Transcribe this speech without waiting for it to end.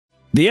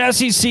The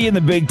SEC and the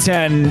Big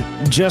Ten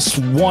just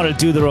want to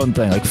do their own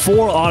thing. Like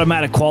 4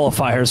 automatic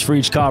qualifiers for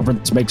each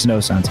conference makes no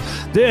sense.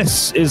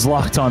 This is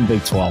Locked On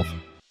Big 12.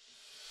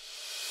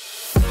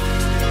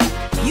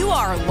 You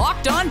are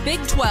Locked On Big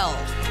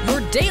 12,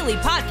 your daily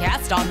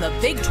podcast on the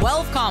Big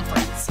 12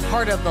 Conference.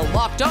 Part of the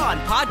Locked On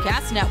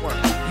Podcast Network,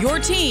 your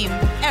team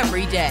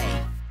every day.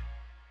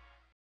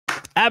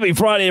 Happy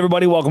Friday,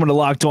 everybody. Welcome to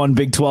Locked On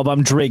Big 12.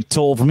 I'm Drake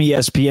Toll from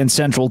ESPN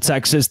Central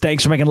Texas.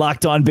 Thanks for making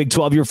Locked On Big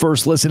 12 your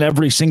first listen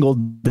every single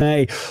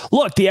day.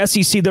 Look, the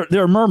SEC,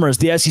 there are murmurs.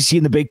 The SEC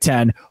and the Big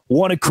Ten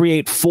want to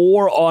create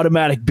 4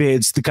 automatic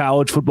bids to the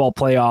college football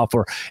playoff,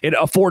 or in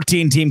a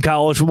 14-team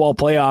college football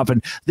playoff,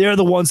 and they're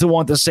the ones that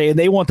want the say, and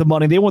they want the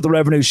money, they want the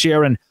revenue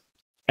share. And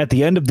at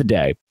the end of the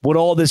day, what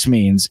all this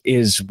means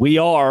is we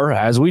are,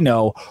 as we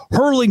know,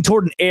 hurtling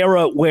toward an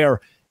era where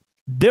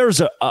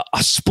there's a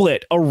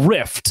split, a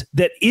rift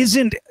that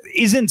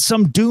isn't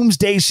some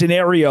doomsday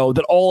scenario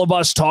that all of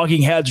us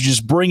talking heads are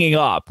just bringing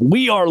up.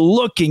 We are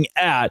looking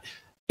at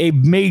a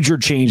major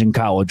change in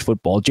college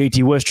football.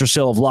 JT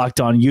Wistrcill of Locked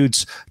On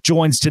Utes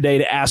joins today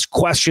to ask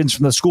questions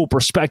from the school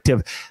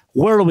perspective.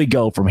 Where do we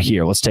go from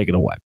here? Let's take it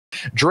away.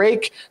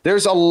 Drake,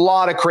 there's a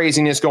lot of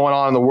craziness going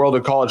on in the world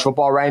of college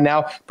football right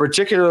now,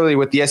 particularly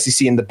with the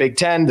SEC and the Big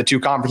Ten, the 2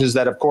 conferences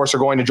that, of course, are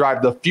going to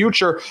drive the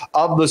future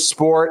of the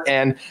sport.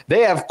 And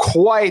they have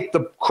quite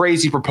the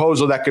crazy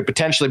proposal that could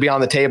potentially be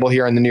on the table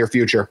here in the near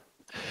future.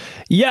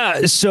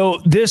 Yeah, so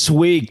this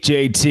week,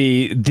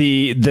 JT,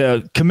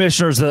 the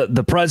commissioners,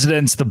 the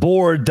presidents, the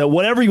board,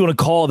 whatever you want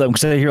to call them,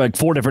 because I hear like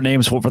 4 different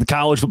names for the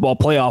college football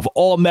playoff,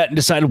 all met and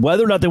decided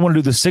whether or not they want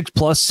to do the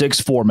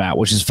 6+6 format,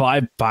 which is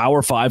 5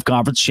 Power 5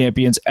 conference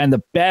champions and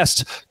the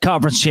best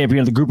conference champion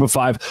of the group of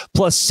 5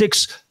 plus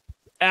 6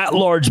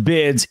 at-large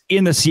bids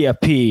in the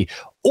CFP.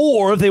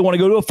 Or if they want to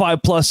go to a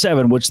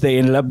 5+7, which they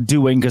ended up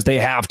doing because they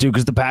have to,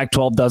 because the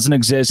Pac-12 doesn't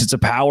exist. It's a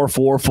Power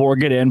 4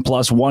 get in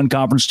plus 1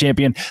 conference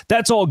champion.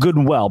 That's all good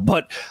and well.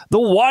 But the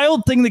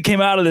wild thing that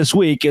came out of this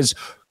week is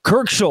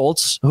Kirk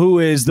Schulz, who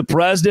is the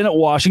president at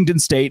Washington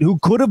State, who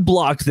could have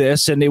blocked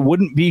this, and it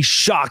wouldn't be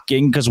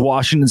shocking because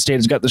Washington State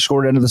has got the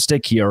short end of the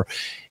stick here.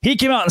 He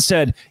came out and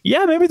said,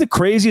 yeah, maybe the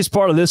craziest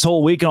part of this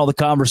whole week and all the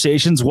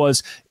conversations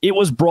was it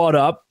was brought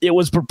up, it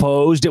was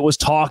proposed, it was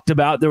talked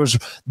about. There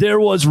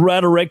was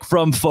rhetoric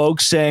from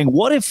folks saying,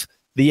 what if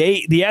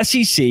the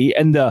SEC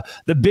and the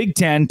Big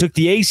Ten took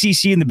the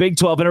ACC and the Big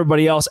 12 and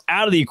everybody else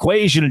out of the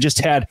equation and just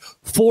had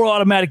 4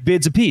 automatic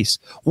bids apiece?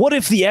 What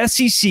if the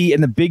SEC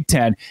and the Big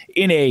Ten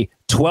in a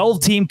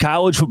 12-team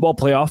college football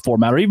playoff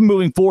format, or even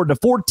moving forward to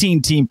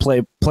 14-team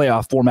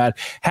playoff format,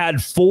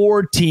 had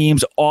 4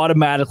 teams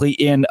automatically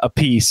in a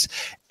piece?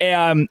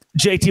 And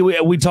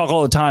JT, we talk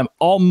all the time,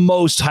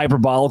 almost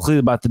hyperbolically,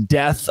 about the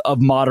death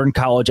of modern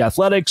college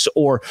athletics,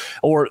 or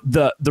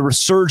the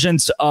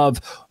resurgence of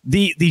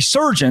the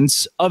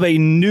surgence of a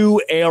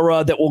new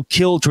era that will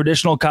kill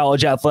traditional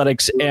college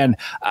athletics. And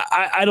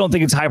I don't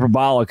think it's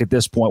hyperbolic at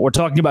this point. We're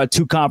talking about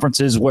 2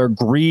 conferences where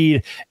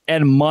greed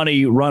and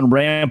money run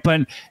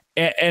rampant.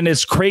 And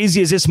as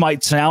crazy as this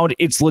might sound,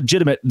 it's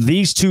legitimate.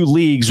 These 2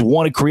 leagues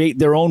want to create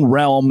their own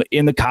realm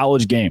in the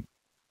college game.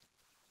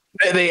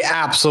 They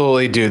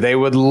absolutely do. They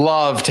would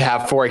love to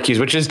have 4 AQs,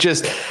 which is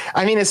just,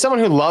 I mean, as someone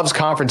who loves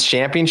conference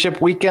championship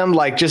weekend,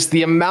 like just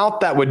the amount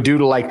that would do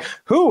to, like,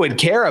 who would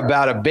care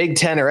about a Big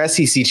Ten or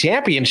SEC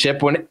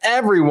championship when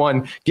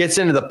everyone gets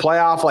into the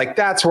playoff? Like,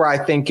 that's where I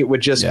think it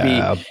would just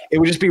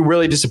be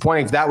really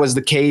disappointing if that was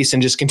the case,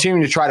 and just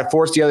continuing to try to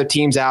force the other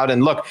teams out.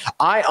 And look,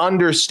 I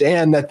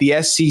understand that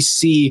the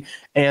SEC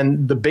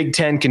and the Big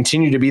Ten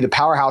continue to be the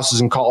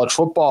powerhouses in college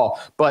football,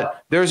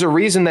 but there's a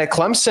reason that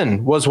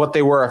Clemson was what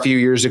they were a few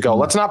years ago.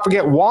 Let's not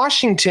forget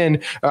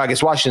Washington. I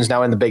guess Washington's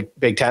now in the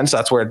Big Ten, so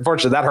that's where,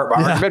 unfortunately, that hurt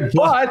my argument.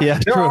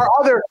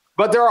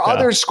 But there are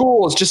other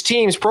schools, just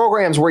teams,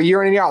 programs where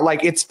year in and year out,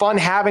 like, it's fun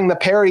having the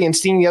parity and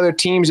seeing the other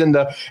teams and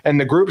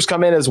the groups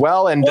come in as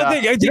well. And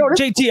I think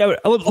JT,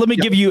 let me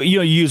give you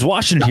use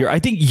Washington here. I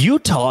think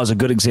Utah is a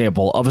good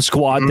example of a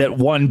squad that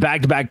won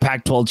back-to-back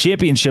Pac-12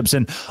 championships,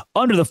 and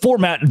under the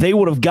format, they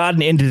would have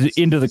gotten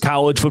into the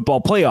college football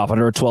playoff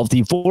under a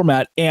 12-team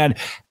format. And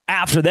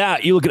after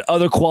that, you look at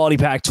other quality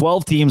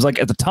Pac-12 teams, like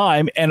at the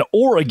time, and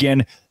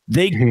Oregon,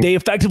 they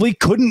effectively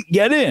couldn't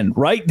get in,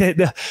 right?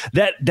 There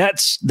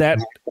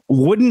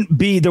wouldn't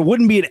be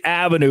an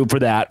avenue for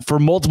that for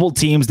multiple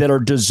teams that are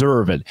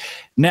deserving.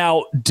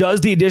 Now, does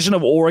the addition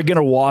of Oregon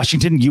or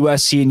Washington,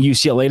 USC and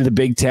UCLA to the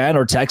Big Ten,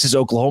 or Texas,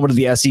 Oklahoma to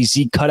the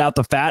SEC cut out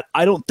the fat?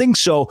 I don't think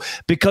so,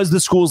 because the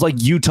schools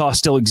like Utah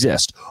still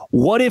exist.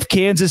 What if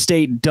Kansas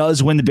State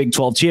does win the Big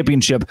 12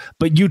 championship,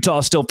 but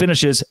Utah still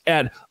finishes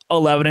at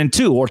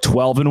 11-2 or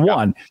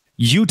 12-1?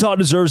 Utah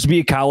deserves to be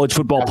a college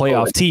football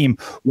playoff team.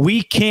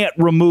 We can't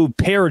remove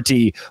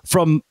parity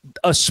from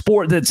a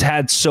sport that's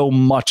had so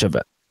much of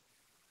it.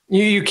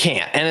 You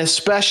can't. And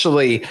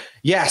especially,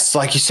 yes,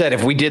 like you said,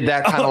 if we did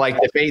that kind of like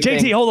debate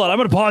JT, thing. hold on. I'm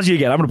going to pause you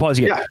again.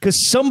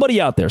 Because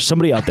somebody out there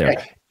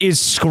is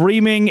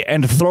screaming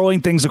and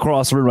throwing things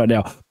across the room right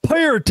now.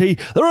 Parity.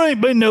 There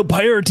ain't been no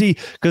parity,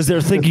 because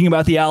they're thinking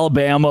about the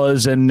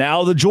Alabamas and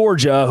now the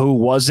Georgia, who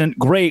wasn't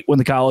great when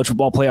the college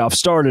football playoff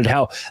started,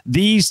 how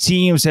these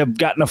teams have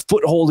gotten a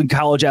foothold in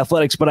college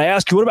athletics. But I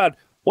ask you,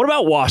 what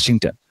about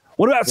Washington?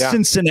 What about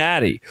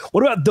Cincinnati?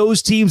 What about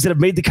those teams that have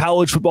made the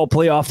college football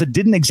playoff that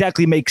didn't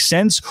exactly make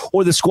sense,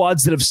 or the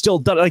squads that have still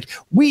done it? Like,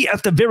 we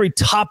at the very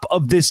top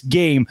of this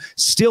game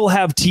still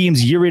have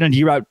teams year in and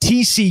year out,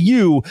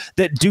 TCU,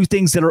 that do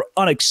things that are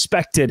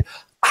unexpected.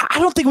 I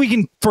don't think we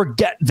can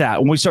forget that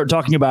when we start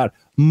talking about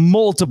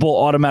multiple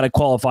automatic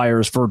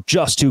qualifiers for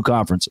just two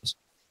conferences.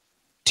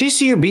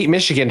 TCU beat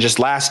Michigan just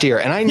last year,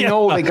 and I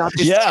know they got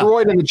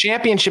destroyed in the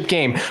championship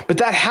game, but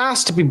that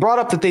has to be brought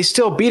up that they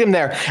still beat them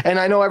there. And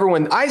I know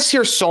I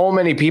hear so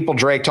many people,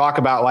 Drake, talk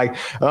about like,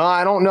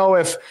 I don't know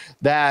if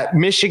that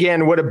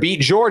Michigan would have beat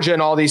Georgia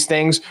and all these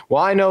things.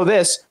 Well, I know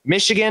this.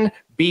 Michigan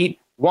beat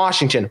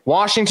Washington.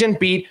 Washington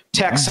beat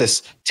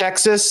Texas.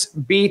 Texas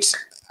beat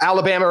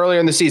Alabama earlier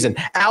in the season.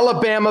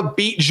 Alabama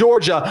beat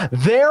Georgia.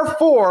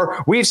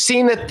 Therefore, we've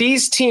seen that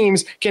these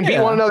teams can beat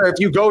one another if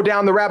you go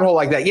down the rabbit hole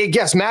like that.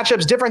 Yes,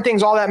 matchups, different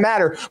things, all that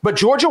matter. But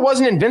Georgia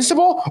wasn't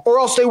invincible, or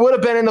else they would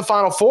have been in the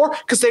Final Four,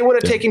 because they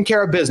would have taken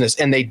care of business.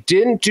 And they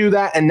didn't do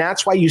that. And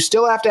that's why you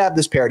still have to have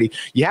this parity.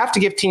 You have to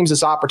give teams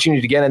this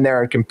opportunity to get in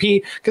there and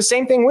compete. Because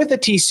same thing with the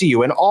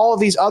TCU and all of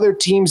these other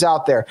teams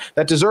out there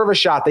that deserve a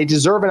shot. They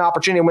deserve an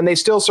opportunity when they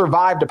still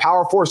survived a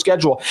Power 4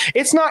 schedule.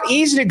 It's not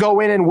easy to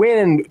go in and win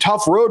in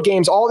tough road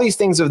games, all these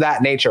things of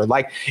that nature.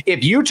 Like,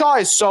 if Utah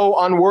is so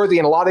unworthy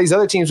and a lot of these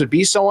other teams would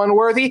be so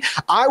unworthy,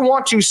 I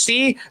want to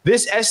see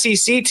this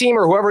SEC team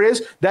or whoever it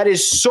is that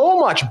is so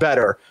much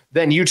better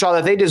than Utah,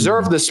 that they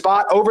deserve the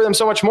spot over them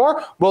so much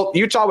more. Well,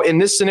 Utah, in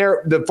this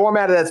scenario, the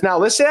format that's now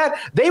listed at,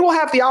 they will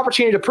have the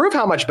opportunity to prove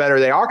how much better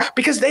they are,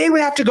 because they would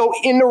have to go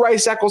into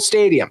Rice-Eccles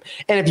Stadium.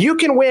 And if you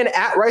can win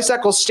at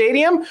Rice-Eccles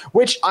Stadium,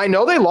 which I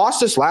know they lost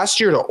this last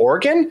year to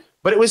Oregon,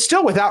 but it was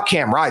still without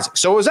Cam Rising.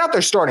 So it was out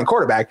their starting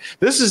quarterback.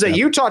 This is a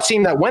Utah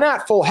team that, when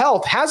at full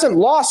health, hasn't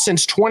lost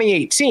since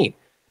 2018.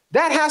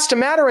 That has to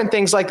matter in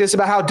things like this,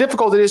 about how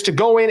difficult it is to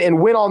go in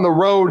and win on the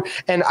road.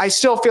 And I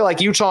still feel like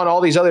Utah and all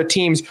these other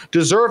teams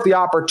deserve the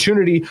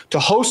opportunity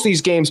to host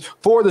these games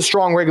for the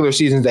strong regular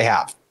seasons they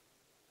have.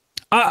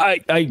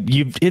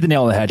 You've hit the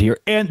nail on the head here.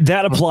 And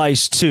that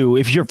applies to,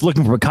 if you're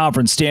looking from a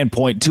conference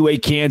standpoint, to a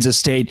Kansas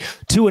State,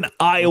 to an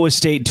Iowa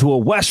State, to a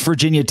West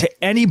Virginia,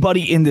 to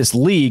anybody in this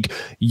league.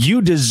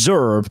 You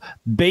deserve,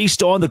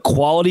 based on the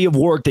quality of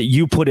work that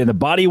you put in, the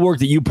body of work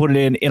that you put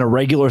in a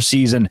regular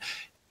season,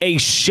 a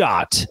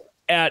shot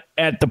at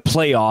the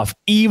playoff,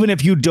 even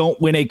if you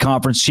don't win a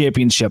conference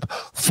championship.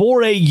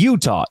 For a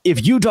Utah,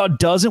 if Utah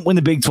doesn't win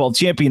the Big 12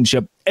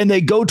 championship and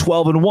they go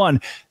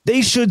 12-1,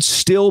 they should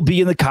still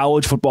be in the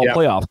college football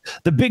playoff.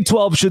 The Big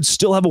 12 should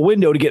still have a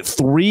window to get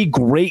three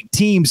great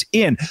teams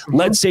in.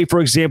 Let's say, for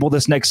example,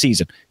 this next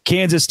season,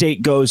 Kansas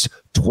State goes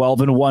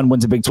 12-1,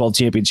 wins the Big 12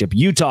 championship.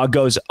 Utah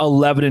goes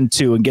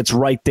 11-2 and gets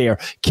right there.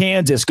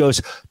 Kansas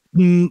goes,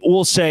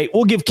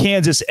 we'll give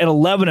Kansas an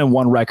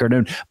 11-1 record,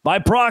 and by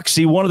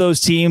proxy, one of those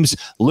teams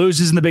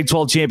loses in the Big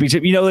 12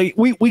 championship. You know,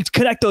 we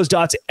connect those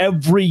dots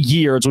every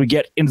year as we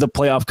get into the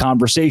playoff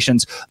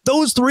conversations.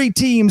 Those three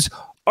teams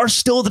are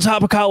still at the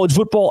top of college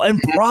football and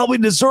probably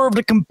deserve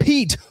to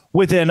compete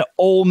with an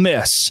Ole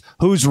Miss,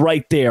 who's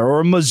right there,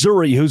 or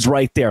Missouri, who's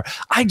right there.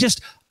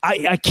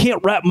 I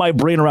can't wrap my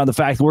brain around the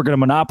fact that we're going to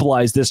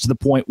monopolize this to the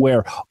point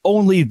where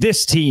only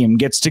this team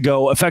gets to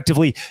go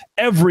effectively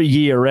every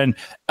year. And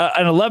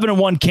an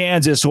 11-1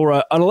 Kansas or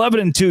an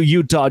 11-2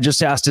 Utah just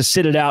has to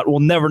sit it out. We'll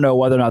never know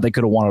whether or not they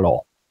could have won it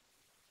all.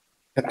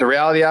 The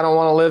reality I don't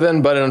want to live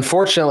in, but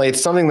unfortunately,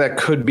 it's something that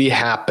could be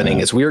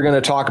happening. As we are going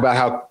to talk about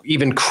how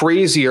even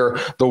crazier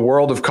the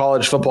world of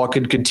college football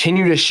could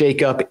continue to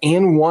shake up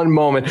in one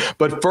moment.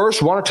 But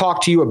first, I want to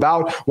talk to you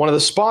about one of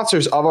the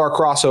sponsors of our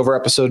crossover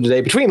episode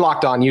today between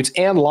Locked On Utes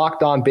and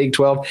Locked On Big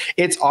 12.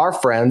 It's our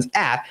friends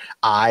at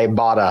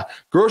Ibotta.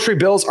 Grocery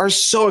bills are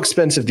so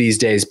expensive these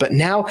days, but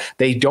now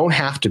they don't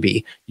have to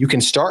be. You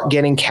can start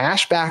getting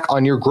cash back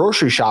on your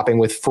grocery shopping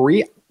with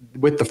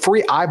the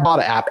free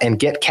Ibotta app and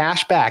get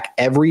cash back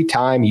every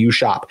time you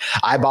shop.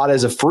 Ibotta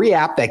is a free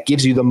app that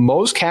gives you the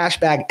most cash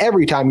back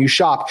every time you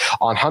shop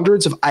on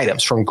hundreds of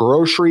items, from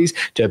groceries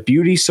to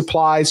beauty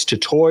supplies to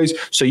toys,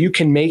 so you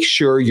can make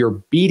sure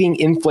you're beating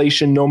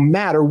inflation no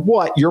matter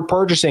what you're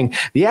purchasing.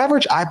 The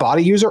average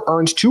Ibotta user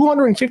earns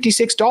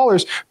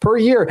 $256 per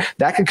year.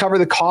 That could cover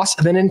the cost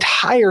of an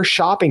entire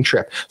shopping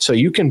trip, so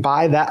you can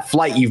buy that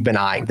flight you've been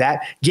eyeing,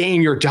 that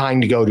game you're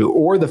dying to go to,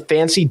 or the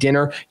fancy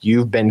dinner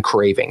you've been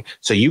craving.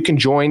 So you can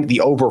join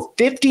the over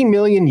 50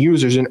 million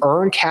users and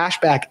earn cash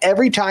back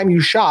every time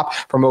you shop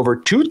from over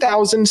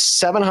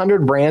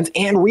 2,700 brands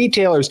and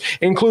retailers,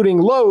 including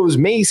Lowe's,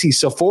 Macy's,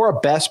 Sephora,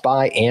 Best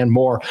Buy, and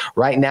more.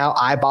 Right now,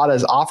 Ibotta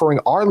is offering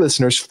our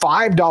listeners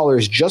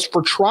 $5 just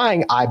for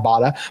trying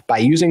Ibotta by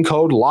using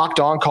code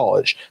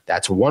LOCKEDONCollege.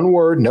 That's one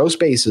word, no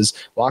spaces,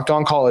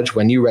 LOCKEDONCollege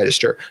when you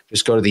register.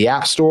 Just go to the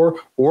App Store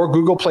or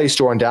Google Play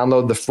Store and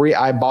download the free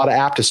Ibotta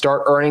app to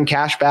start earning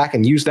cash back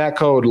and use that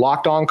code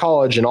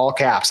LOCKEDONCollege in all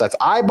caps. That's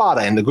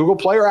Ibotta in the Google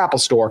Play or Apple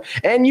Store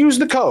and use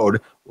the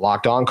code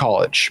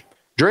LOCKEDONCollege.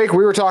 Drake,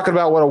 we were talking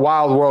about what a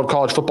wild world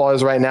college football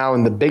is right now,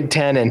 and the Big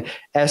Ten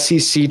and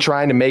SEC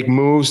trying to make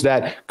moves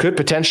that could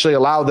potentially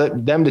allow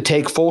them to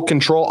take full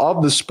control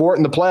of the sport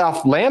and the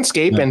playoff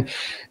landscape. Yeah. And,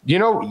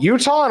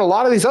 Utah and a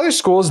lot of these other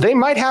schools, they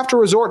might have to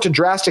resort to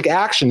drastic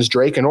actions,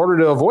 Drake, in order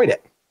to avoid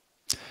it.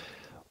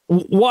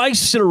 Why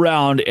sit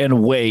around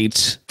and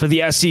wait for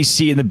the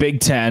SEC and the Big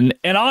Ten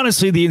and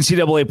honestly the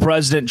NCAA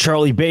president,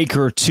 Charlie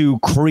Baker, to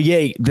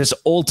create this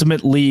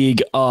ultimate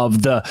league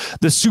of the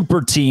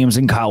super teams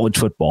in college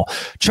football?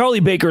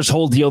 Charlie Baker's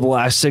whole deal the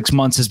last 6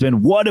 months has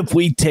been, what if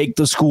we take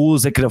the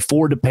schools that can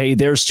afford to pay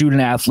their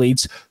student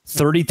athletes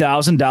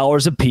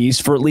 $30,000 a piece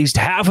for at least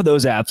half of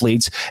those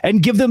athletes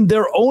and give them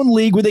their own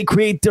league where they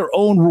create their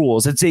own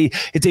rules? It's a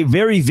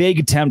very vague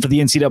attempt for the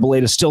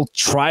NCAA to still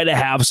try to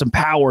have some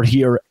power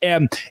here.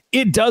 And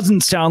it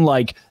doesn't sound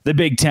like the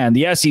Big Ten,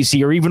 the SEC,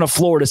 or even a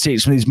Florida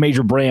State, some of these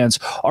major brands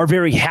are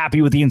very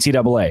happy with the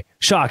NCAA.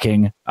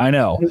 Shocking, I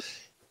know.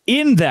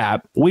 In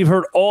that, we've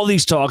heard all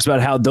these talks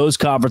about how those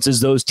conferences,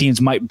 those teams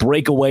might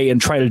break away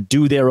and try to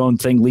do their own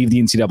thing, leave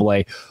the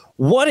NCAA.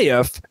 What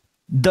if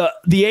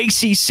the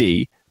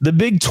ACC, the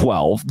Big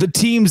 12, the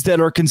teams that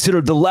are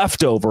considered the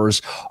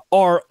leftovers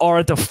are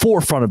at the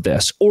forefront of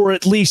this, or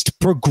at least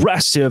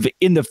progressive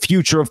in the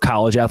future of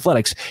college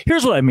athletics?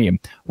 Here's what I mean.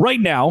 Right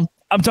now,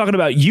 I'm talking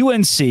about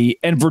UNC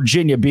and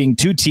Virginia being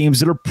two teams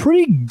that are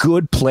pretty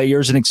good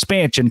players in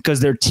expansion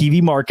because their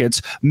TV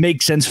markets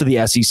make sense for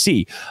the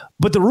SEC.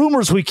 But the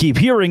rumors we keep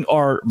hearing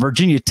are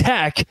Virginia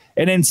Tech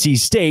and NC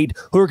State,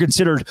 who are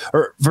considered,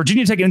 or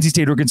Virginia Tech and NC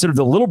State, who are considered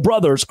the little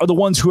brothers, are the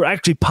ones who are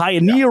actually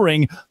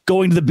pioneering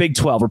going to the Big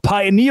 12 or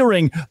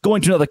pioneering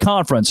going to another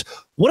conference.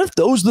 What if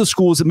those are the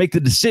schools that make the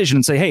decision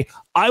and say, hey,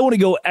 I want to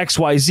go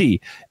XYZ?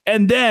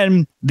 And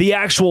then the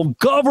actual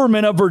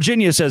government of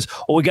Virginia says,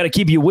 well, we got to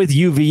keep you with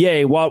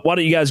UVA. Why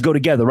don't you guys go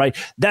together, right?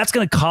 That's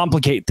going to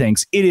complicate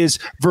things. It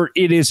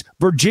is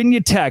Virginia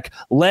Tech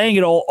laying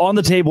it all on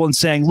the table and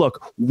saying,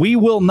 look, we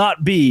will not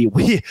be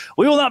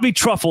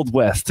truffled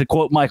with, to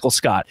quote Michael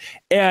Scott.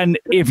 And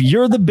if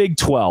you're the Big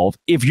 12,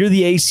 if you're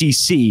the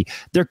ACC,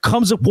 there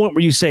comes a point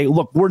where you say,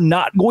 look, we're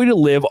not going to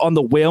live on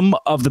the whim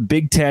of the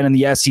Big 10 and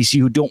the SEC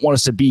who don't want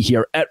us to be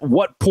here. At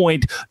what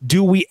point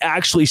do we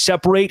actually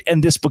separate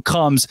and this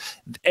becomes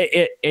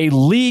a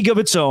league of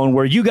its own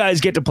where you guys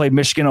get to play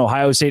Michigan,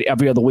 Ohio State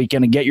every other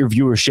weekend and get your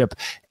viewership,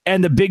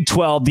 and the Big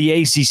 12, the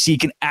ACC,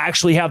 can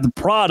actually have the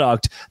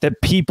product that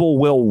people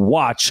will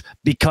watch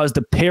because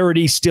the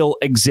parity still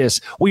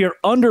exists? We are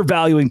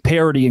undervaluing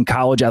parity in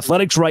college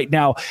athletics right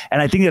now,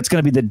 and I think that's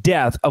going to be the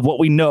death of what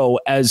we know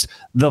as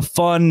the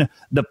fun,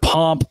 the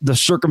pomp, the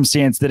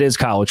circumstance that is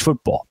college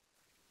football.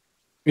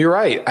 You're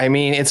right. I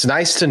mean, it's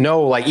nice to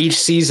know, like, each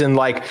season,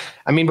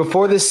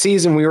 before this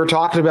season, we were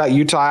talking about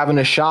Utah having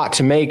a shot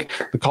to make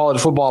the college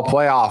football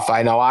playoff.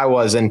 I know I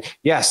was. And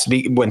yes,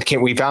 when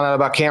we found out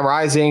about Cam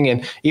Rising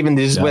and even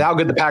with how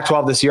good the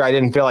Pac-12 this year, I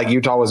didn't feel like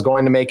Utah was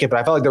going to make it, but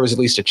I felt like there was at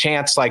least a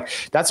chance. Like,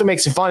 that's what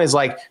makes it fun, is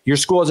like your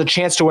school has a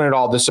chance to win it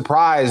all. The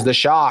surprise, the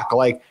shock,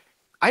 like,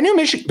 I knew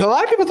Michigan. A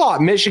lot of people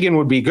thought Michigan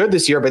would be good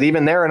this year, but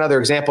even they're another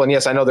example. And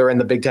yes, I know they're in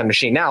the Big Ten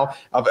machine now,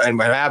 and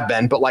have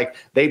been, but like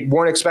they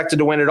weren't expected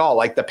to win it all.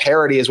 Like the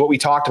parity is what we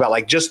talked about.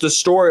 Like just the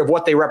story of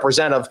what they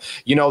represent. Of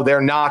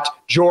they're not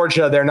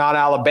Georgia, they're not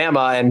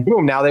Alabama, and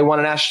boom, now they won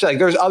a national. Like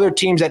there's other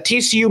teams at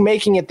TCU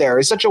making it there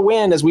is such a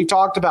win, as we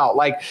talked about.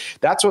 Like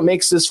that's what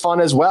makes this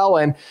fun as well.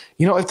 And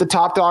if the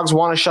top dogs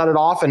want to shut it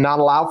off and not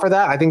allow for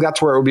that, I think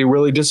that's where it would be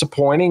really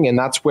disappointing. And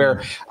that's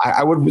where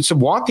I would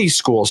want these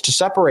schools to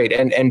separate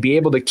and be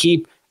able to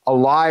keep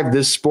alive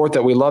this sport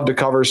that we love to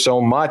cover so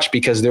much,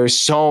 because there's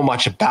so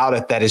much about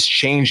it that is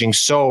changing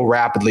so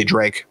rapidly,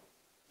 Drake.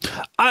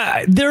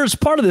 There's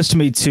part of this to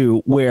me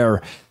too,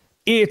 where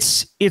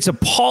it's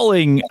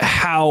appalling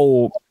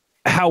how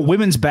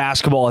women's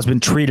basketball has been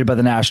treated by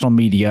the national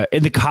media,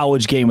 in the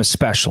college game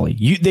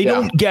especially. They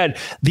don't get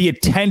the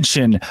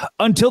attention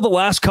until the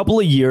last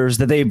couple of years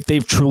that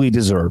they've truly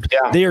deserved.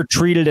 Yeah. They are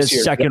treated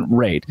as second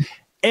rate.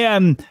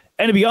 And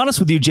to be honest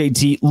with you,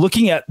 JT,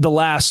 looking at the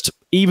last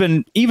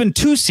even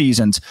 2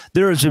 seasons,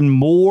 there has been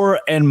more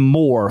and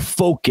more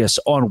focus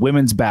on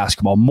women's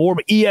basketball, more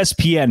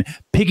ESPN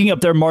picking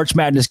up their March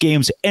Madness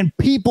games, and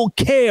people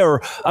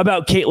care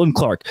about Caitlin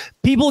Clark.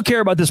 People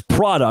care about this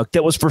product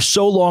that was for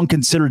so long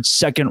considered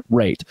second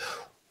rate.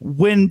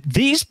 when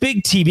these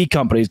big TV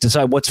companies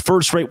decide what's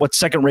first rate, what's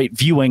second rate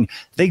viewing,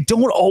 they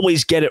don't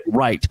always get it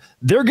right.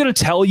 They're going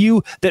to tell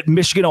you that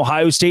Michigan,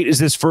 Ohio State is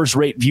this first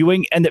rate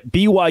viewing and that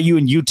BYU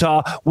and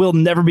Utah will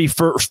never be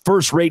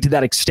first rate to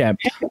that extent.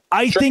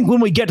 I think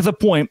when we get to the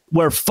point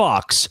where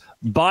Fox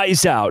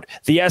buys out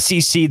the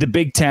SEC, the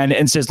Big Ten,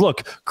 and says,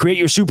 look, create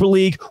your Super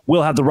League.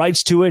 We'll have the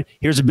rights to it.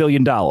 Here's $1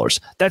 billion.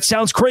 That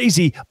sounds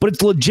crazy, but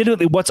it's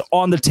legitimately what's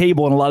on the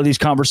table in a lot of these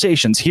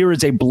conversations. Here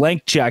is a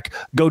blank check.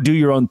 Go do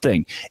your own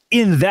thing.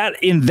 In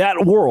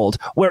that world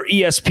where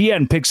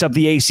ESPN picks up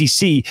the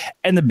ACC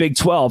and the Big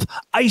 12,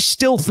 I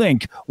still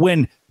think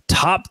when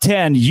top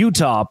 10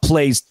 Utah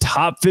plays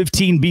top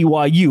 15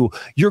 BYU,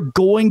 you're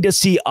going to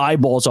see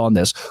eyeballs on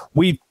this.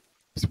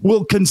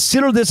 We'll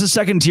consider this a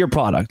second-tier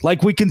product,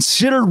 like we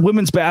considered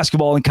women's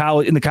basketball in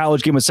the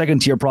college game a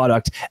second-tier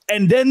product.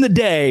 And then the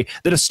day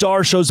that a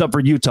star shows up for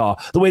Utah,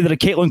 the way that a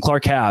Caitlin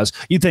Clark has,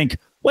 you think,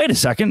 wait a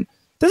second,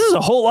 this is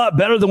a whole lot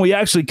better than we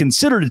actually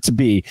considered it to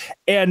be.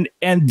 And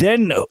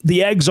then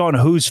the egg's on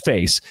whose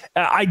face?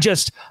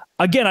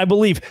 Again, I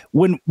believe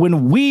when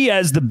we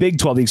as the Big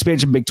 12, the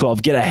expansion Big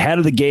 12, get ahead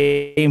of the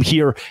game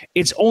here,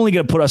 it's only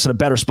going to put us in a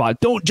better spot.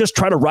 Don't just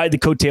try to ride the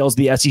coattails of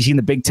the SEC and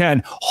the Big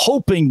 10,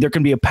 hoping there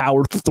can be a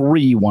Power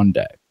 3 one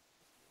day.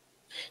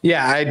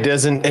 Yeah, it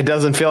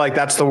doesn't feel like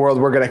that's the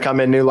world we're going to come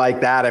into like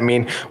that. I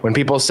mean, when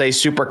people say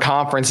super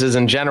conferences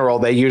in general,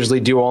 they usually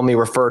do only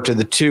refer to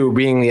the two,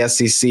 being the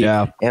SEC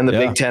and the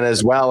Big 10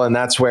 as well. And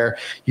that's where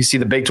you see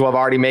the Big 12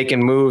 already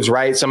making moves,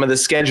 right? Some of the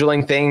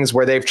scheduling things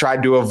where they've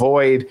tried to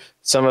avoid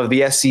some of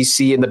the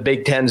SEC and the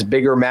Big Ten's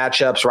bigger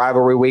matchups,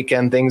 rivalry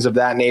weekend, things of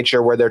that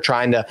nature, where they're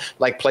trying to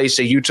like place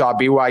a Utah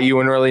BYU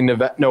in early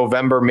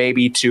November,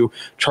 maybe to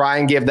try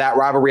and give that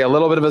rivalry a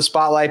little bit of a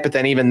spotlight. But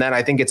then even then,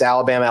 I think it's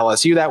Alabama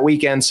LSU that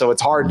weekend. So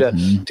it's hard to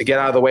get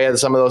out of the way of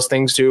some of those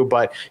things too.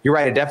 But you're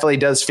right. It definitely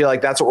does feel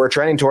like that's what we're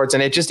trending towards.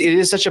 And it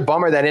is such a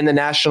bummer that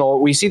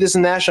we see this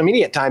in the national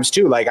media at times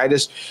too. Like I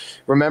just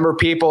remember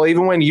people,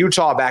 even when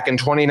Utah back in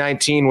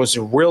 2019 was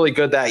really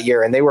good that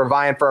year and they were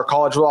vying for a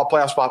college football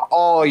playoff spot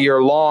all year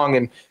long,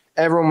 and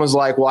everyone was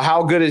like, well,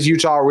 how good is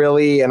Utah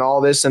really, and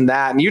all this and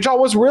that. And Utah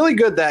was really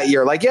good that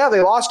year. Like, yeah, they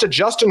lost to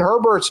Justin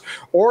Herbert's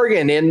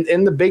Oregon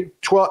in the Big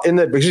 12,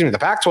 the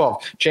Pac-12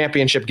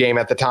 championship game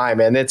at the time.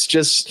 And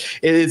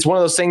it's one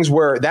of those things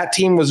where that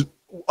team was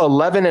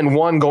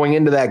 11-1 going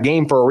into that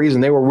game for a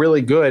reason. They were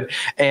really good,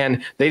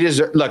 and they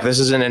just look. This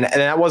isn't and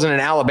that wasn't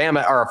an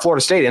Alabama or a Florida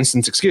State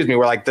instance. Excuse me,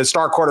 where like the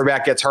star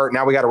quarterback gets hurt.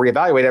 Now we got to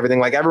reevaluate everything.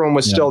 Like everyone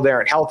was still there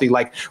and healthy.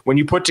 Like when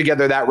you put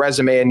together that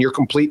resume and your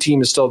complete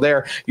team is still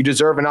there, you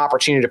deserve an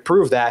opportunity to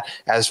prove that.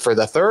 As for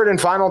the third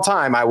and final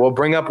time, I will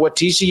bring up what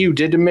TCU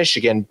did to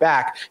Michigan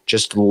back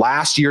just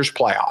last year's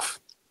playoff.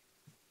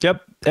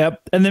 Yep.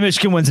 And then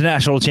Michigan wins the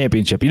national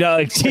championship.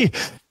 Like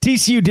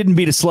TCU didn't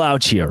beat a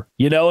slouch here,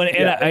 and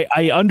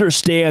I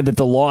understand that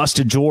the loss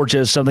to Georgia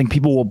is something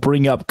people will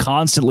bring up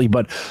constantly,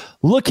 but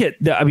you look at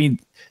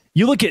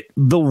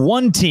the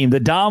one team, the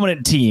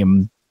dominant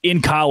team in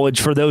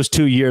college for those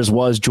 2 years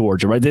was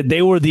Georgia, right?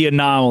 They were the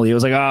anomaly. It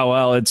was like, oh,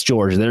 well, it's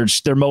Georgia.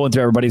 They're mowing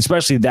through everybody,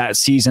 especially that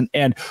season.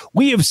 And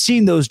we have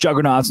seen those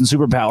juggernauts and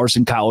superpowers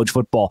in college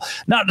football.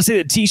 Not to say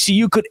that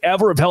TCU could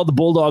ever have held the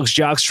Bulldogs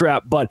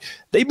jockstrap, but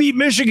they beat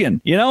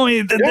Michigan.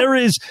 There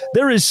is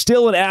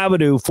still an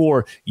avenue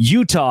for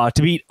Utah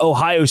to beat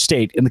Ohio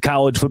State in the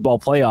college football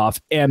playoff.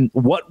 And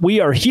what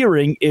we are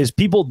hearing is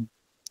people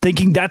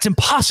thinking that's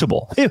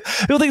impossible.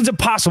 People think it's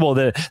impossible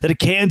that a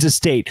Kansas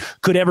State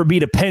could ever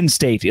beat a Penn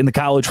State in the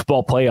college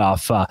football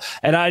playoff.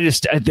 And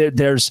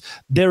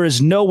there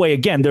is no way,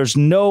 again, there's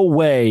no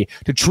way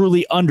to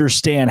truly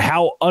understand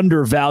how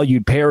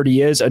undervalued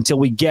parity is until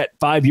we get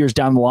 5 years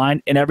down the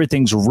line and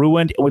everything's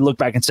ruined. And we look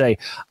back and say,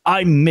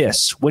 I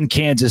miss when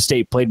Kansas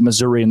State played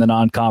Missouri in the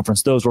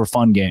non-conference. Those were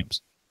fun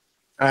games.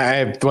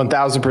 I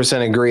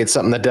 1000% agree. It's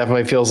something that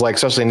definitely feels like,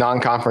 especially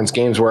non-conference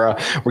games, where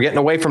we're getting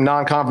away from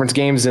non-conference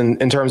games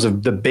in terms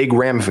of the big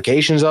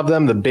ramifications of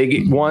them, the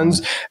big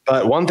ones.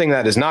 But one thing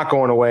that is not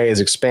going away is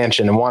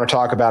expansion, and want to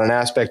talk about an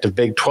aspect of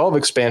Big 12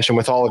 expansion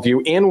with all of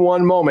you in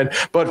one moment.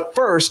 But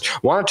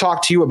first, want to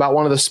talk to you about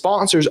one of the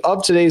sponsors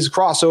of today's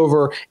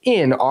crossover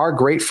in our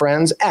great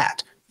friends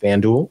at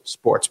FanDuel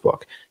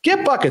Sportsbook.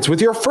 Get buckets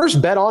with your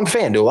first bet on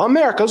FanDuel,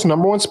 America's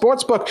 #1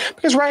 sportsbook,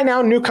 because right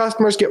now new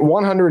customers get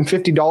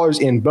 $150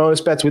 in bonus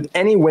bets with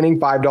any winning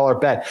 $5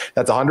 bet.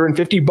 That's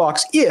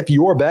 $150 if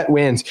your bet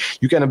wins.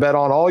 You can bet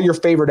on all your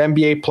favorite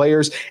NBA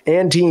players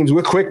and teams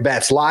with quick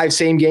bets, live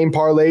same-game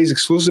parlays,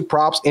 exclusive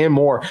props, and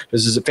more.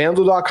 Visit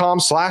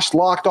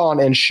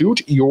FanDuel.com/lockedon and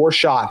shoot your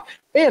shot.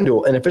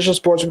 FanDuel, an official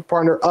sportsbook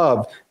partner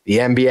of the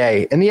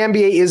NBA. And the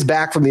NBA is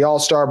back from the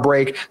All-Star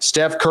break.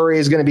 Steph Curry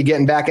is going to be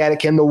getting back at it.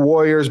 Can the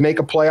Warriors make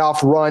a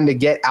playoff run to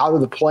get out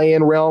of the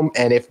play-in realm?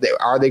 And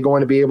are they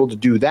going to be able to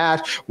do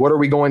that? What are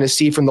we going to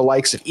see from the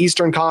likes of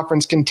Eastern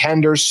Conference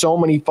contenders? So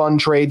many fun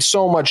trades,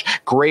 so much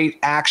great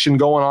action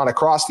going on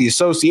across the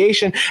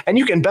association. And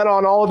you can bet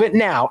on all of it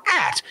now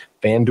at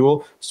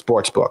FanDuel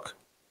Sportsbook.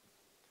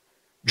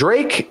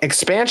 Drake,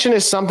 expansion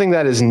is something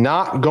that is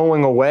not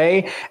going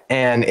away,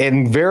 and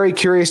I'm very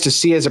curious to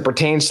see as it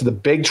pertains to the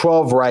Big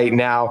 12 right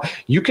now.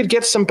 You could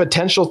get some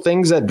potential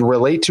things that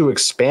relate to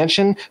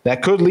expansion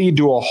that could lead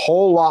to a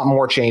whole lot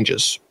more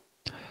changes.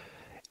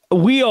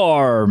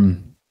 We're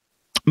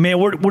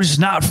just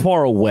not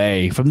far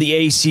away from the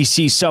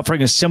ACC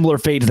suffering a similar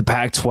fate to the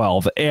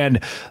Pac-12. And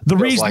the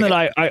reason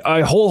that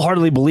I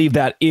wholeheartedly believe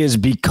that is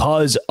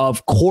because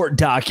of court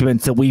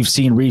documents that we've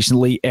seen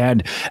recently.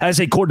 And as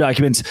I say court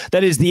documents,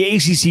 that is the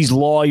ACC's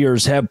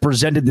lawyers have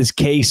presented this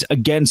case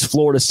against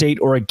Florida State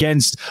or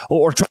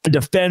trying to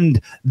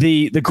defend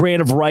the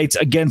grant of rights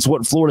against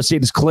what Florida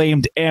State has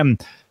claimed.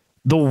 And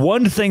the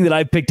one thing that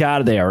I picked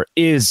out of there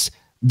is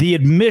the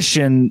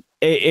admission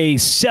a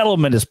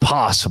settlement is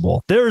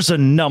possible. There's a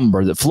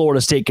number that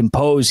Florida State can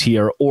pose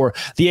here, or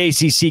the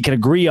ACC can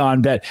agree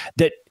on that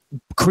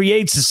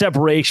creates a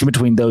separation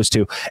between those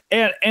two.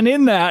 And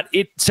in that,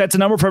 it sets a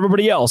number for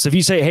everybody else. If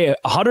you say, hey,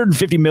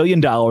 $150 million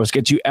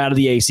gets you out of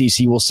the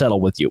ACC, we'll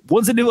settle with you.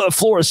 Once they do it with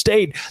Florida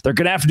State, they're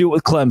going to have to do it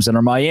with Clemson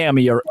or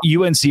Miami or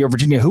UNC or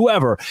Virginia,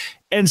 whoever.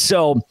 And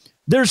so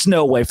there's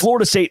no way.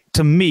 Florida State,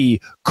 to me,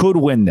 could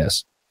win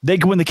this. They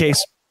could win the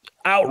case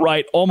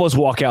outright, almost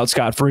walk out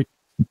scot-free.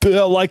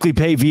 They'll likely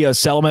pay via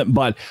settlement,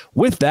 but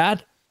with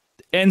that,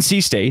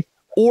 NC State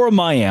or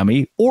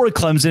Miami or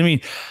Clemson, I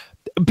mean,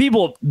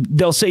 people,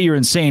 they'll say you're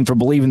insane for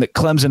believing that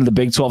Clemson in the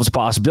Big 12 is a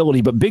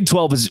possibility, but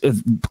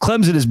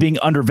Clemson is being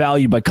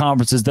undervalued by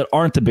conferences that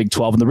aren't the Big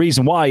 12. And the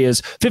reason why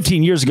is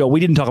 15 years ago, we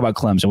didn't talk about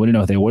Clemson. We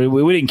didn't know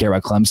we didn't care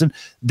about Clemson.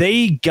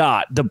 They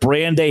got the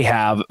brand they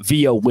have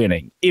via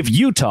winning. If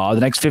Utah,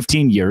 the next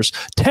 15 years,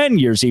 10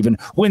 years even,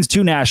 wins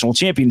 2 national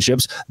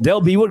championships,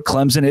 they'll be what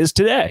Clemson is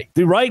today.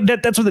 Right?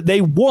 That's what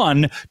they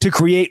won to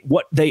create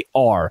what they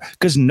are,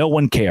 because no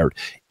one cared.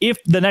 If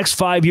the next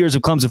 5 years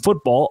of Clemson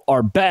football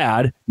are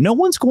bad, no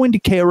one's going to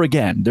care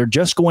again. They're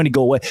just going to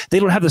go away. They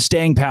don't have the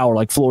staying power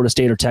like Florida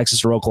State or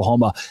Texas or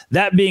Oklahoma.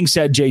 That being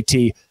said,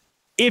 JT,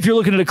 if you're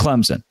looking at a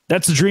Clemson,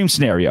 that's the dream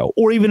scenario,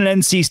 or even an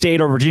NC State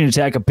or Virginia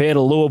Tech, a Pitt,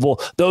 a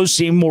Louisville, those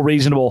seem more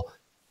reasonable.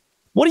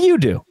 What do you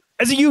do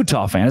as a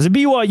Utah fan, as a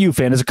BYU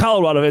fan, as a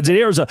Colorado fan, as an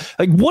Arizona?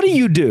 Like, what do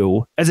you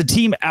do as a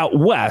team out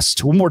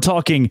west when we're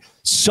talking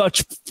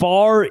such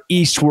far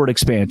eastward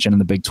expansion in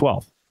the Big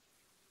 12?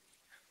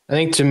 I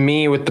think to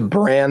me, with the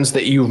brands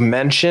that you've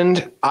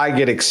mentioned, I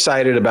get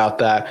excited about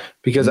that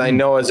because I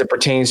know as it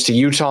pertains to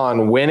Utah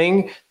and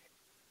winning,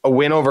 a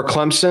win over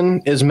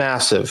Clemson is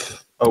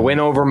massive. A win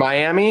over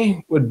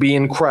Miami would be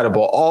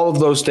incredible. All of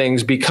those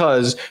things,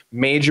 because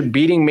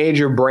beating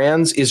major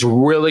brands is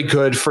really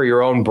good for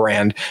your own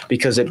brand,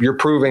 because if you're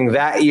proving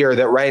that year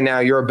that right now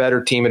you're a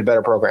better team and a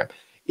better program.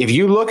 If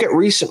you look at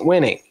recent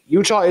winning,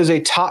 Utah is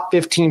a top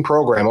 15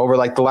 program over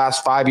like the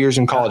last 5 years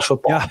in college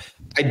football. Yeah.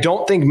 I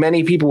don't think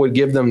many people would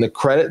give them the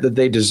credit that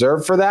they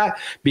deserve for that,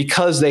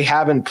 because they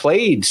haven't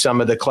played some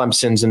of the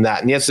Clemsons in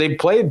that. And yes, they've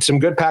played some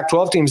good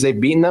Pac-12 teams. They've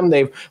beaten them.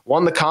 They've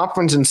won the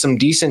conference in some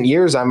decent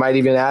years, I might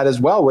even add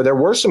as well, where there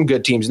were some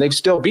good teams and they've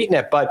still beaten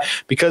it. But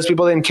because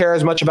people didn't care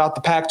as much about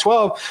the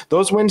Pac-12,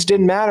 those wins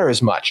didn't matter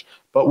as much.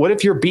 But what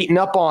if you're beating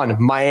up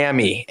on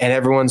Miami and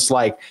everyone's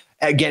like,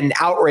 getting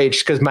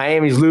outraged because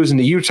Miami's losing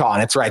to Utah?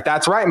 And it's right.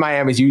 That's right.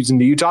 Miami's losing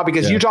to Utah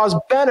because Utah's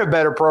been a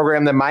better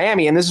program than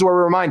Miami. And this is where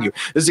we remind you,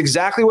 this is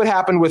exactly what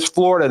happened with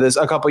Florida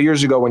a couple of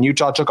years ago when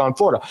Utah took on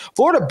Florida.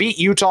 Florida beat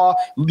Utah.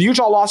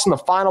 Utah lost in the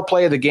final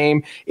play of the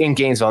game in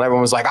Gainesville. And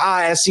everyone was like,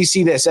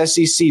 SEC this,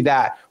 SEC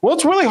that. Well,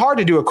 it's really hard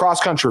to do a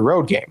cross-country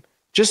road game.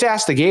 Just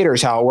ask the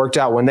Gators how it worked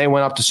out when they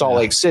went up to Salt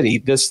Lake City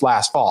this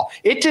last fall.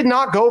 It did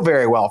not go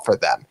very well for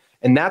them.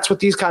 And that's what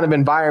these kind of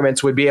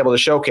environments would be able to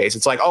showcase.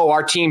 It's like,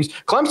 our team's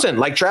Clemson,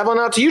 like traveling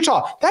out to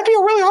Utah. That'd be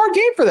a really hard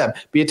game for them.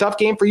 Be a tough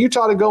game for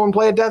Utah to go and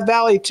play at Death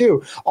Valley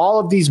too. All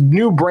of these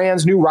new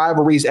brands, new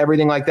rivalries,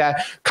 everything like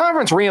that.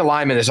 Conference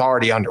realignment is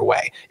already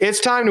underway. It's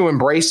time to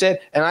embrace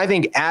it. And I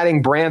think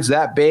adding brands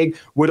that big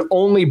would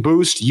only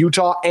boost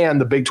Utah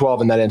and the Big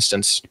 12 in that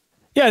instance.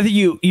 Yeah, I think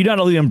you not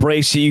only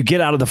embrace it, you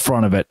get out of the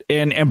front of it.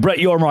 And Brett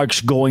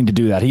Yormark's going to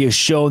do that. He has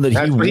shown that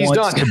he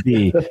wants to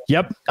be.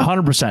 Yep,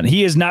 100%.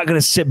 He is not going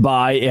to sit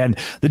by. And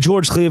the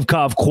George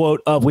Kliavkoff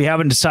quote of, we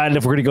haven't decided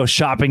if we're going to go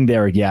shopping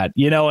there yet.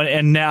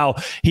 And now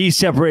he's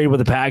separated with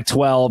the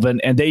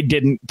Pac-12, and they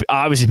didn't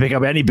obviously pick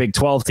up any Big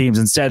 12 teams.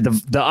 Instead,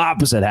 the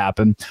opposite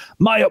happened.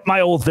 My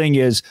whole thing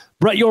is,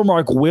 Brett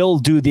Yormark will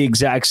do the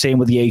exact same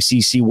with the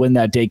ACC when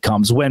that day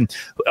comes, when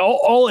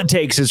all it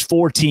takes is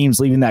 4 teams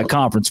leaving that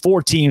conference,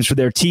 4 teams for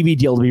their TV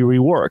deal to be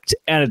reworked.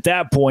 And at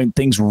that point,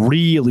 things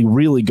really,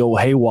 really go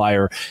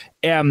haywire.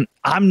 And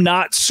I'm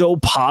not so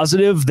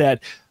positive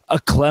that a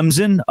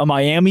Clemson, a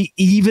Miami,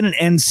 even an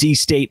NC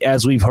State,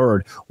 as we've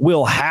heard,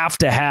 will have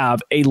to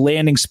have a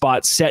landing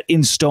spot set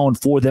in stone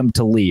for them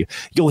to leave.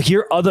 You'll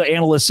hear other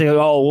analysts say,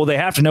 they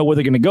have to know where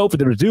they're going to go for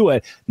them to do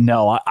it.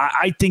 No,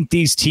 I think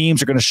these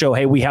teams are going to show,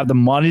 hey, we have the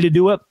money to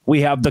do it.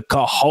 We have the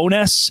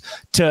cojones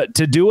to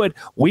do it.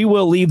 We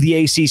will leave the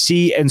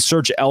ACC and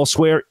search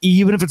elsewhere,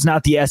 even if it's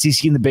not the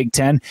SEC and the Big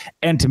 10.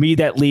 And to me,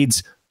 that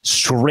leads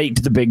straight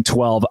to the Big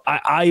 12.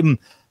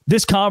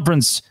 This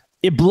conference,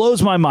 It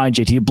blows my mind,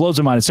 JT. It blows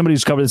my mind. As somebody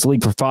who's covered this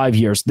league for 5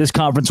 years, this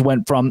conference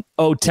went from,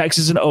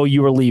 Texas and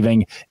OU are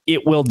leaving,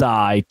 it will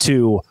die,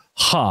 to,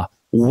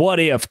 what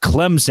if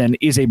Clemson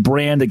is a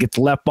brand that gets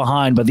left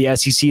behind by the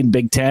SEC and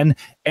Big Ten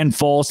and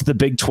falls to the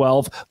Big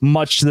 12,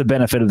 much to the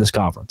benefit of this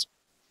conference?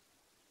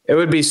 It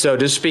would be so,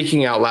 just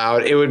speaking out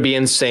loud, it would be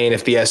insane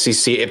if the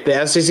SEC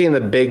and the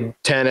Big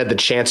Ten had the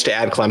chance to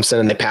add Clemson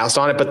and they passed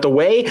on it. But the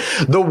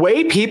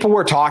way people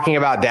were talking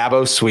about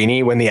Dabo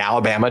Swinney when the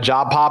Alabama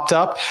job popped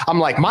up, I'm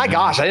like, my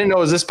gosh, I didn't know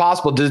it was this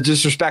possible to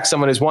disrespect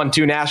someone who's won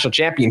 2 national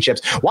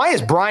championships. Why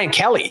is Brian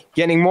Kelly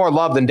getting more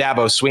love than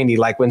Dabo Swinney?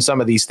 Like, when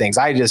some of these things,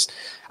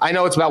 I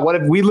know it's about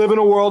we live in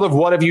a world of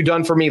what have you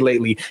done for me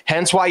lately?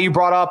 Hence why you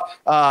brought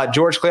up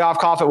George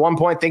Kliavkoff at one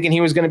point, thinking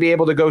he was going to be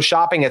able to go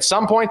shopping. At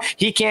some point,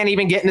 he can't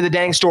even get into the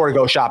dang store to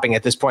go shopping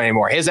at this point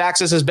anymore. His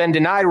access has been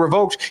denied,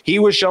 revoked. He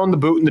was shown the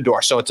boot in the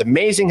door. So it's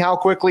amazing how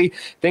quickly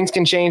things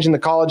can change in the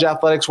college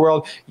athletics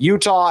world.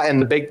 Utah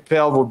and the Big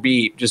 12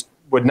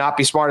 would not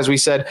be smart, as we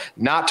said,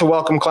 not to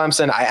welcome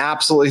Clemson. I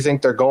absolutely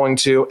think they're going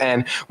to.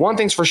 And one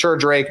thing's for sure,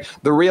 Drake,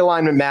 the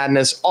realignment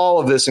madness, all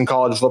of this in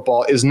college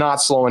football is not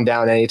slowing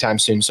down anytime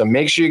soon. So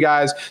make sure you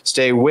guys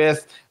stay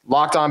with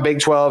Locked On Big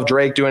 12.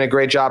 Drake doing a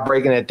great job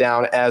breaking it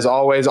down. As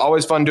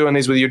always fun doing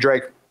these with you,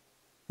 Drake.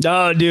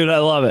 Oh, dude, I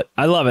love it.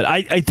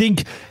 I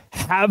think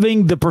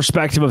having the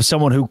perspective of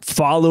someone who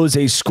follows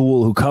a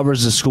school, who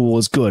covers a school,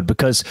 is good,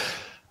 because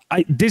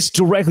this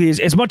directly is,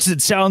 as much as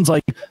it sounds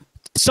like,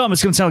 it's going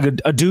to sound like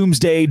a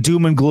doomsday,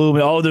 doom and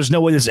gloom. There's no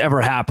way this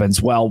ever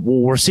happens. Well,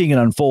 we're seeing it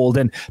unfold.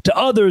 And to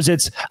others,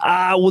 it's,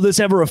 will this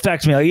ever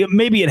affect me? Like,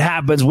 maybe it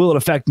happens. Will it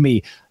affect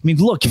me? I mean,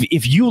 look,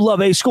 if you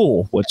love a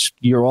school, which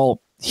you're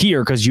all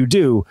here because you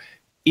do,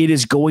 it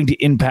is going to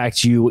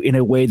impact you in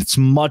a way that's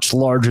much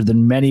larger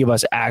than many of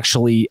us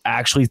actually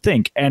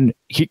think. And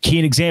key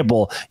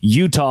example,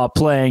 Utah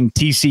playing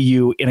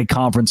TCU in a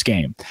conference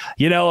game.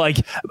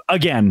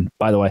 Again,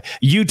 by the way,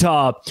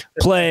 Utah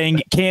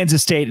playing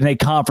Kansas State in a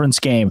conference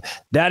game.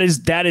 That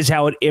is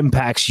how it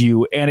impacts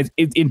you. And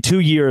in 2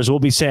 years, we'll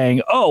be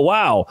saying, oh,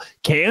 wow,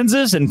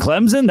 Kansas and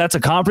Clemson, that's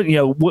a conference.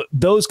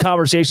 Those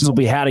conversations will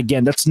be had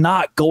again. That's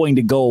not going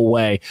to go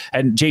away.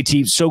 And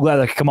JT, so glad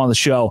I could come on the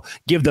show,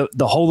 give the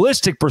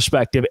holistic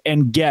perspective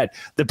and get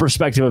the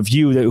perspective of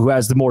you who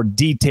has the more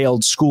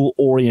detailed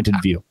school-oriented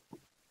view.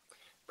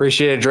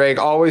 Appreciate it, Drake.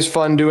 Always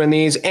fun doing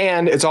these,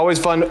 and it's always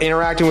fun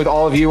interacting with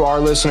all of you, our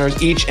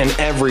listeners, each and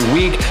every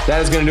week.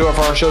 That is going to do it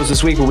for our shows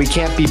this week, but we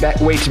can't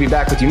wait to be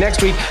back with you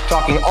next week,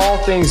 talking all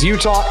things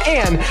Utah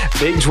and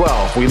Big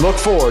 12. We look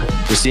forward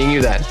to seeing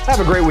you then. Have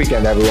a great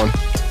weekend, everyone.